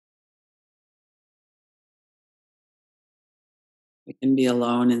We can be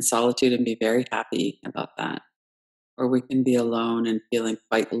alone in solitude and be very happy about that. Or we can be alone and feeling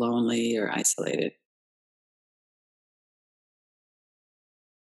quite lonely or isolated.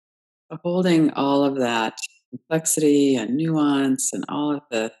 But holding all of that complexity and nuance and all of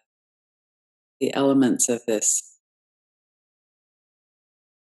the elements of this,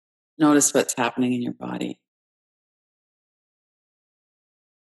 notice what's happening in your body.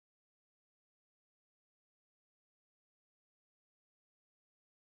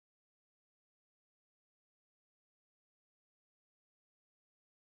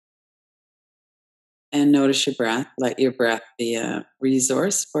 And notice your breath. Let your breath be a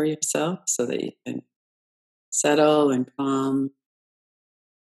resource for yourself so that you can settle and calm.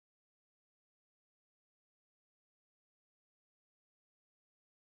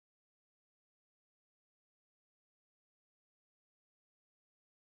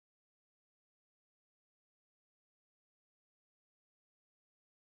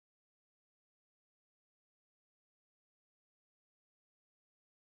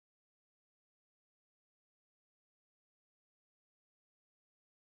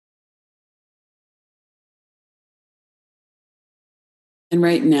 And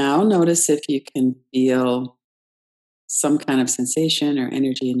right now, notice if you can feel some kind of sensation or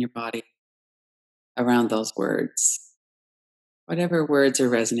energy in your body around those words. Whatever words are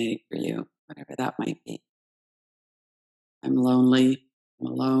resonating for you, whatever that might be. I'm lonely, I'm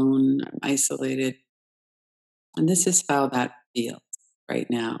alone, I'm isolated. And this is how that feels right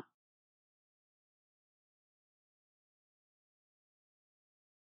now.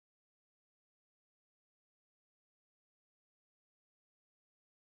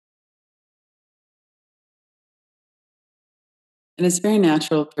 And it's very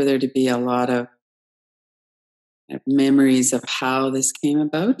natural for there to be a lot of memories of how this came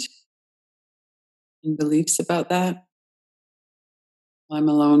about and beliefs about that. Well, I'm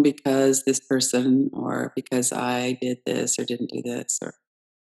alone because this person, or because I did this or didn't do this, or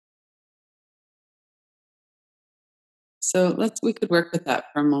so we could work with that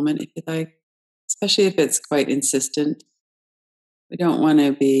for a moment if you'd like, especially if it's quite insistent. We don't want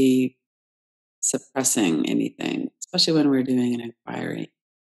to be suppressing anything, especially when we're doing an inquiry.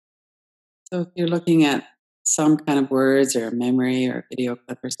 So if you're looking at some kind of words or a memory or a video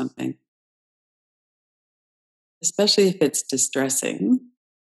clip or something, especially if it's distressing,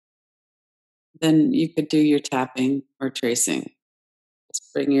 then you could do your tapping or tracing.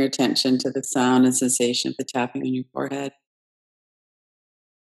 Just bring your attention to the sound and sensation of the tapping on your forehead.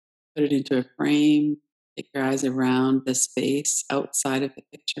 Put it into a frame. Take your eyes around the space outside of the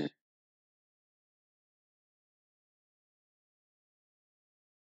picture.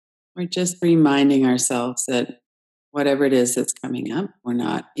 We're just reminding ourselves that whatever it is that's coming up, we're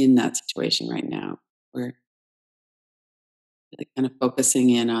not in that situation right now. We're really kind of focusing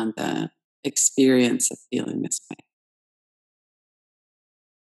in on the experience of feeling this way.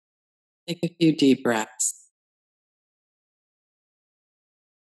 Take a few deep breaths.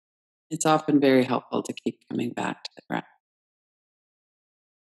 It's often very helpful to keep coming back to the breath.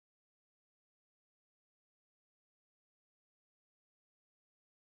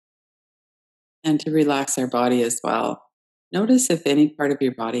 And to relax our body as well. Notice if any part of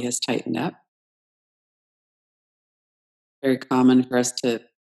your body has tightened up. Very common for us to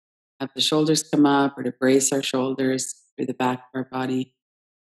have the shoulders come up or to brace our shoulders through the back of our body.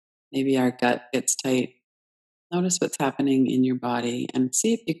 Maybe our gut gets tight. Notice what's happening in your body and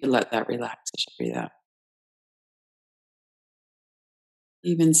see if you could let that relax as you breathe out.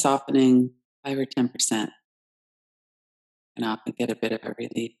 Even softening 5 or 10% can often get a bit of a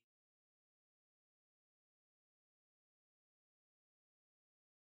relief.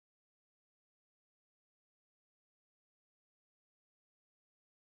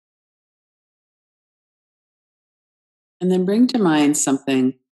 And then bring to mind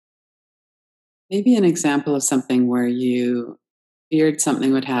something, maybe an example of something where you feared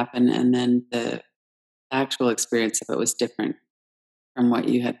something would happen and then the actual experience of it was different from what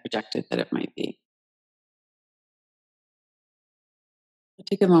you had projected that it might be. So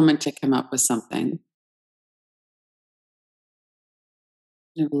take a moment to come up with something.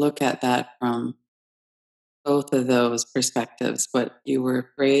 Look at that from both of those perspectives, what you were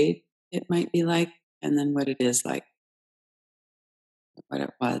afraid it might be like, and then what it is like, what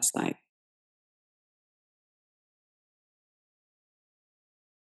it was like.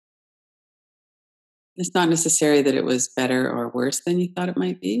 It's not necessary that it was better or worse than you thought it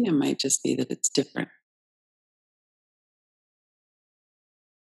might be. It might just be that it's different.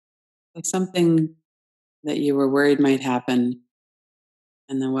 Like something that you were worried might happen,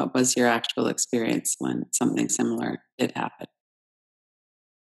 and then what was your actual experience when something similar did happen?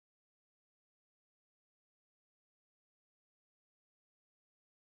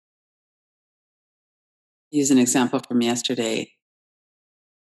 Use an example from yesterday.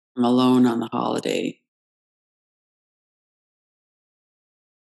 I'm alone on the holiday.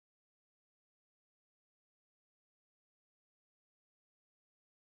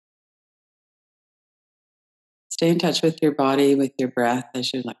 Stay in touch with your body, with your breath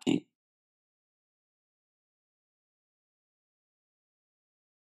as you're looking.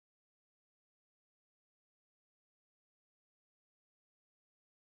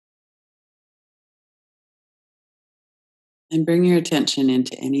 And bring your attention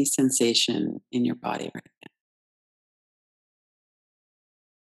into any sensation in your body right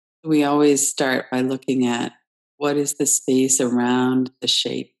now. We always start by looking at what is the space around the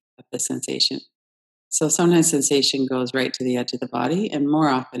shape of the sensation. So sometimes sensation goes right to the edge of the body, and more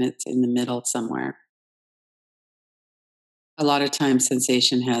often it's in the middle somewhere. A lot of times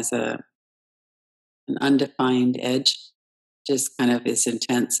sensation has an undefined edge, just kind of is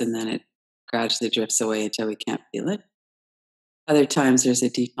intense and then it gradually drifts away until we can't feel it. Other times there's a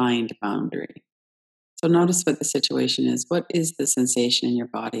defined boundary. So notice what the situation is. What is the sensation in your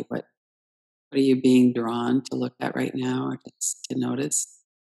body? What are you being drawn to look at right now or just to notice?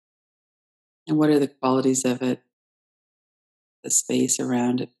 And what are the qualities of it, the space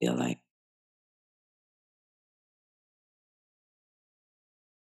around it feel like?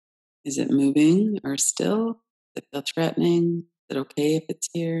 Is it moving or still? Does it feel threatening? Is it okay if it's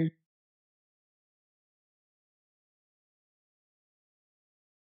here?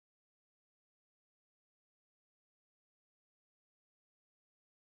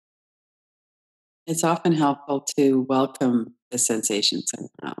 It's often helpful to welcome the sensation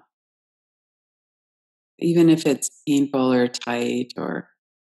somehow, even if it's painful or tight, or,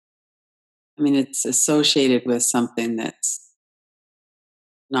 I mean, it's associated with something that's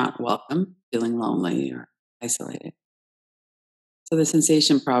not welcome, feeling lonely or isolated. So the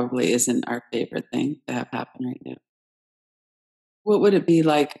sensation probably isn't our favorite thing to have happen right now. What would it be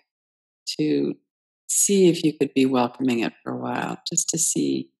like to see if you could be welcoming it for a while, just to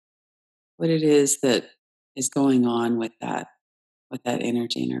see what it is that is going on with that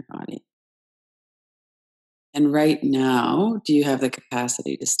energy in our body? And right now, do you have the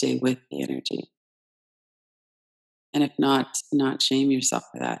capacity to stay with the energy? And if not, not shame yourself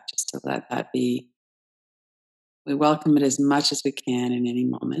for that, just to let that be. We welcome it as much as we can in any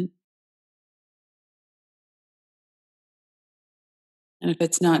moment. And if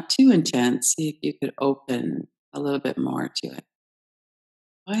it's not too intense, see if you could open a little bit more to it.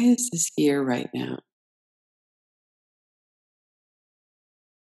 Why is this here right now?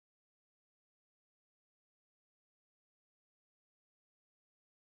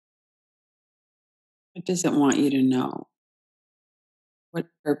 What does it want you to know? What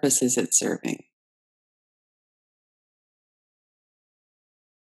purpose is it serving?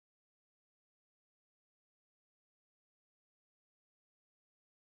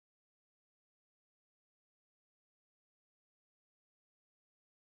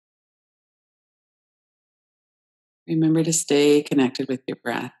 Remember to stay connected with your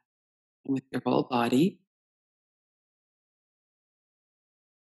breath and with your whole body.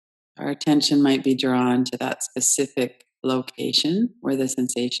 Our attention might be drawn to that specific location where the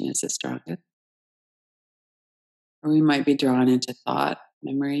sensation is the strongest. Or we might be drawn into thought,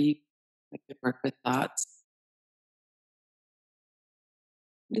 memory. We could work with thoughts.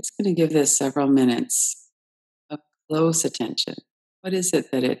 I'm just going to give this several minutes of close attention. What is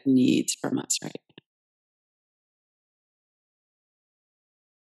it that it needs from us right now?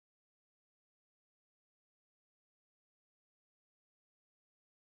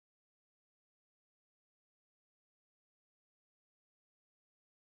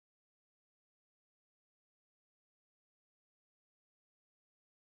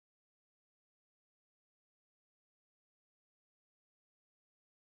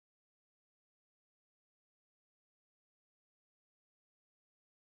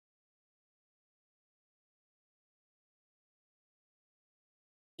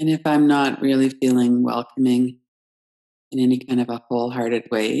 And if I'm not really feeling welcoming in any kind of a wholehearted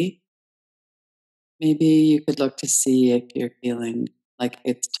way, maybe you could look to see if you're feeling like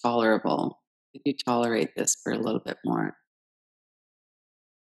it's tolerable. If you tolerate this for a little bit more.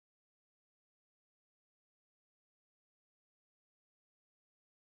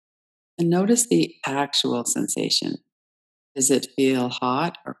 And notice the actual sensation. Does it feel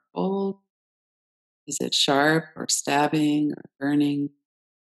hot or cold? Is it sharp or stabbing or burning?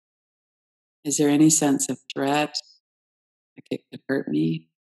 Is there any sense of threat, like it could hurt me?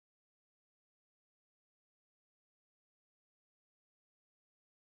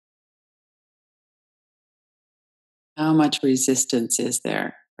 How much resistance is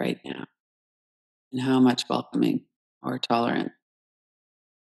there right now? and how much welcoming or tolerant.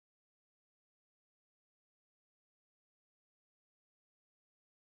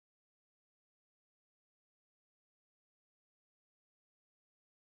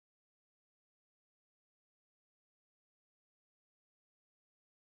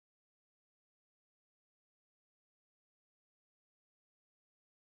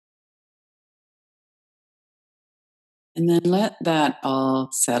 And then let that all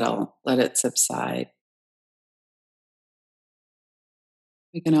settle, let it subside.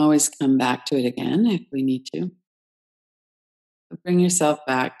 We can always come back to it again if we need to. But bring yourself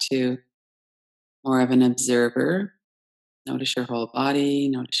back to more of an observer. Notice your whole body,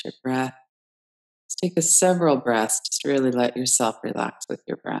 notice your breath. Just take several breaths, just really let yourself relax with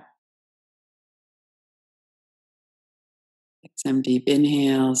your breath. Take some deep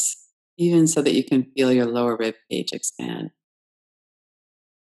inhales, even so that you can feel your lower rib cage expand.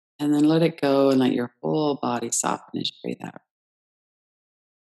 And then let it go and let your whole body soften as you breathe out.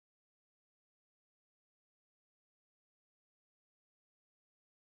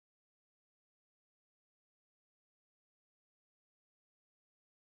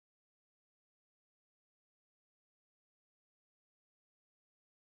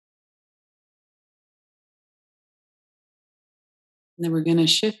 And then we're going to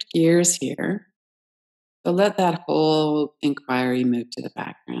shift gears here. So let that whole inquiry move to the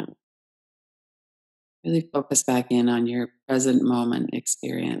background. Really focus back in on your present moment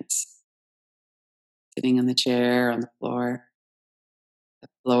experience. Sitting in the chair, on the floor, the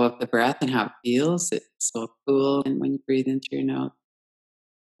flow of the breath and how it feels. It's so cool. And when you breathe into your nose,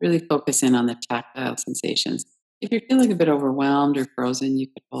 really focus in on the tactile sensations. If you're feeling a bit overwhelmed or frozen, you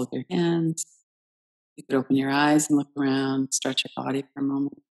could hold your hands. You could open your eyes and look around, stretch your body for a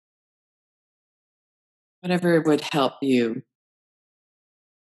moment. Whatever would help you,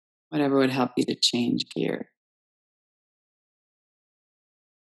 whatever would help you to change gear.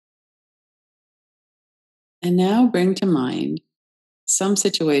 And now bring to mind some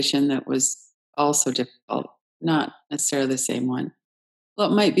situation that was also difficult, not necessarily the same one.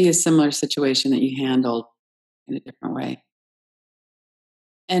 Well, it might be a similar situation that you handled in a different way.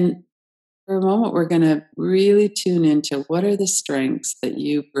 And for a moment, we're going to really tune into what are the strengths that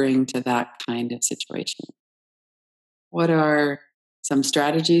you bring to that kind of situation. What are some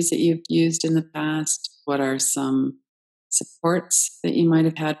strategies that you've used in the past? What are some supports that you might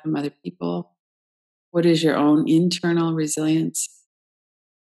have had from other people? What is your own internal resilience?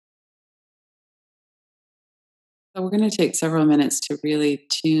 So, we're going to take several minutes to really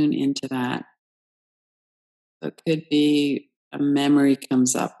tune into that. So it could be a memory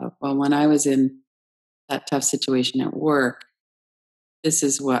comes up of, well, when I was in that tough situation at work, this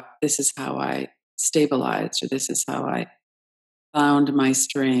is how I stabilized, or this is how I found my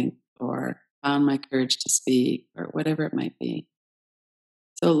strength, or found my courage to speak, or whatever it might be.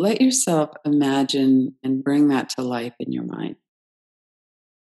 So let yourself imagine and bring that to life in your mind.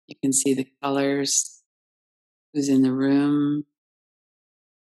 You can see the colors, who's in the room.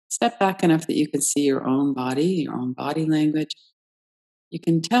 Step back enough that you can see your own body language. You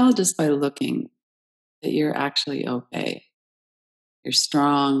can tell just by looking that you're actually okay. You're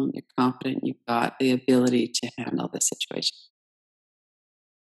strong, you're confident, you've got the ability to handle the situation.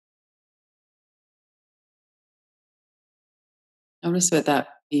 Notice what that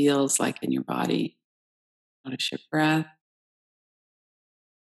feels like in your body. Notice your breath.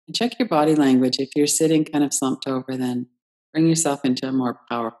 And check your body language. If you're sitting kind of slumped over, then bring yourself into a more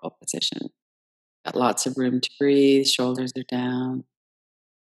powerful position. Got lots of room to breathe, shoulders are down,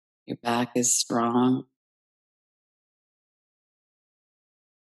 your back is strong,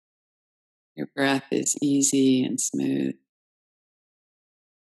 your breath is easy and smooth.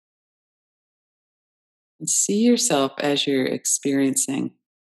 And see yourself as you're experiencing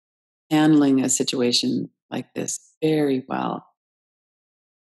handling a situation like this very well.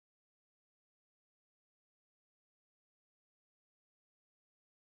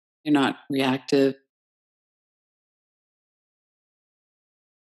 You're not reactive.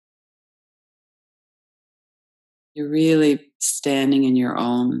 You're really standing in your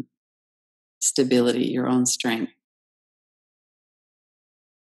own stability, your own strength.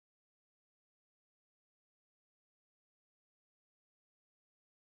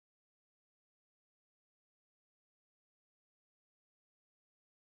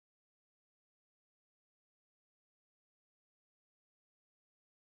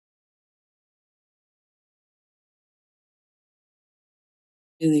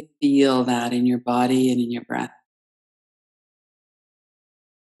 Really feel that in your body and in your breath.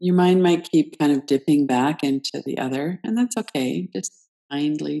 Your mind might keep kind of dipping back into the other, and that's okay. Just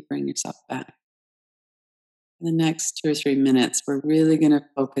kindly bring yourself back. For the next 2 or 3 minutes, we're really going to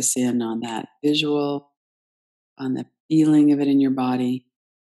focus in on that visual, on the feeling of it in your body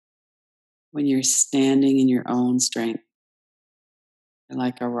when you're standing in your own strength. You're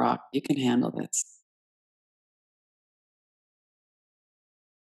like a rock. You can handle this.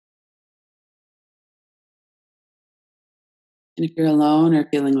 And if you're alone or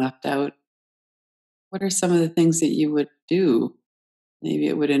feeling left out, what are some of the things that you would do? Maybe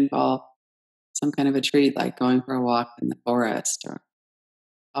it would involve some kind of a treat, like going for a walk in the forest or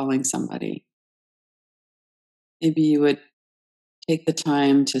calling somebody. Maybe you would take the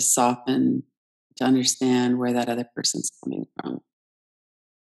time to soften, to understand where that other person's coming from.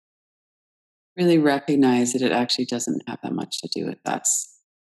 Really recognize that it actually doesn't have that much to do with us.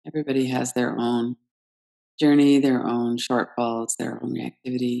 Everybody has their own journey, their own shortfalls, their own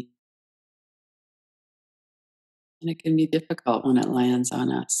reactivity. And it can be difficult when it lands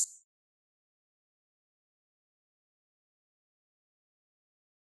on us.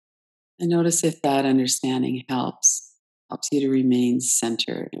 And notice if that understanding helps you to remain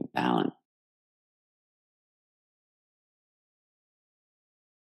centered and balanced.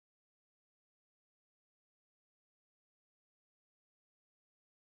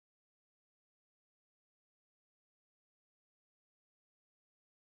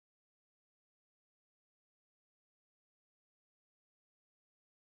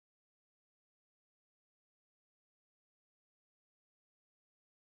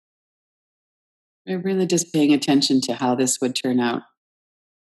 We're really just paying attention to how this would turn out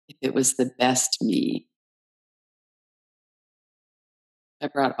if it was the best me. I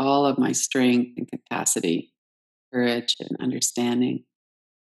brought all of my strength and capacity, courage and understanding.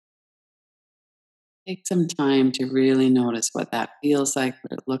 Take some time to really notice what that feels like,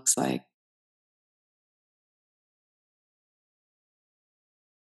 what it looks like.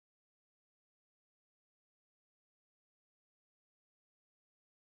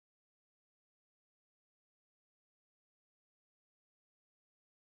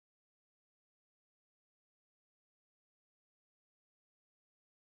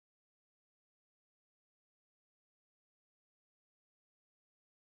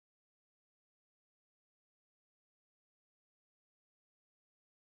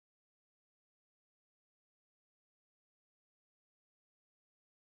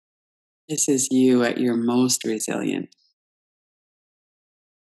 This is you at your most resilient,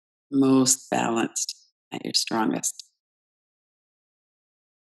 most balanced, at your strongest.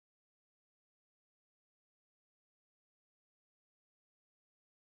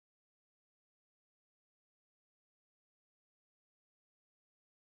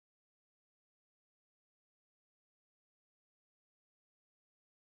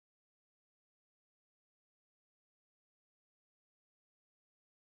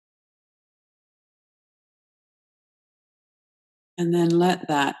 And then let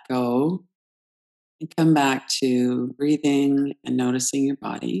that go and come back to breathing and noticing your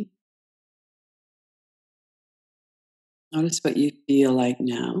body. Notice what you feel like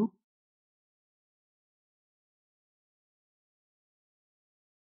now.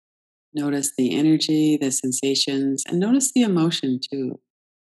 Notice the energy, the sensations, and notice the emotion too.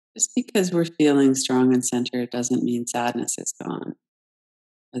 Just because we're feeling strong and centered doesn't mean sadness is gone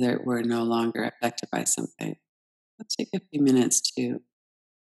or that we're no longer affected by something. Let's take a few minutes to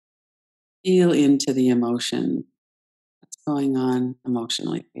feel into the emotion that's going on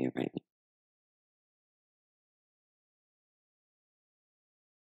emotionally for you right now.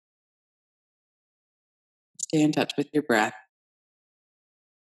 Stay in touch with your breath.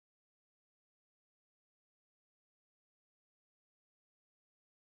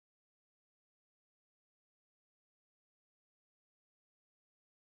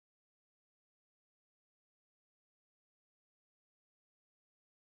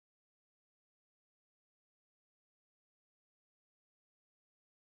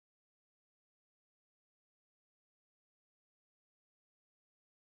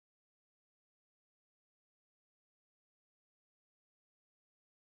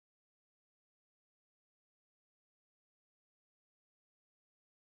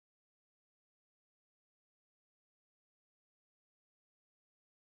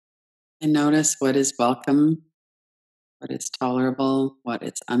 And notice what is welcome, what is tolerable, what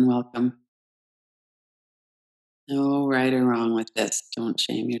is unwelcome. No right or wrong with this. Don't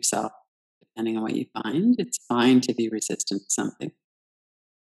shame yourself depending on what you find. It's fine to be resistant to something.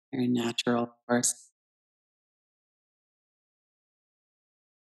 Very natural, of course.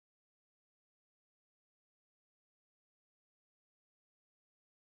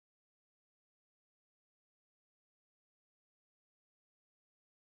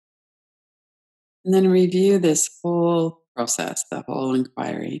 And then review this whole process, the whole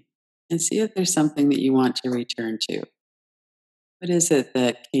inquiry, and see if there's something that you want to return to. What is it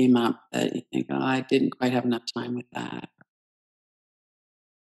that came up that you think, oh, I didn't quite have enough time with that?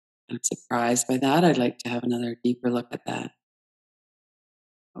 I'm surprised by that. I'd like to have another deeper look at that.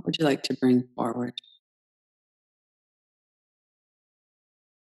 What would you like to bring forward?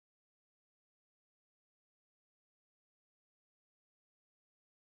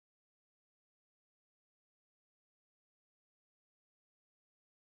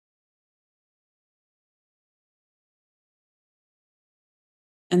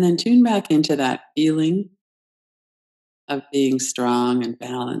 And then tune back into that feeling of being strong and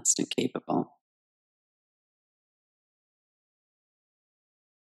balanced and capable.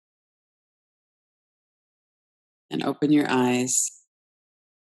 And open your eyes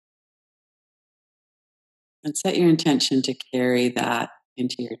and set your intention to carry that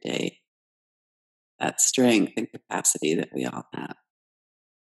into your day, that strength and capacity that we all have.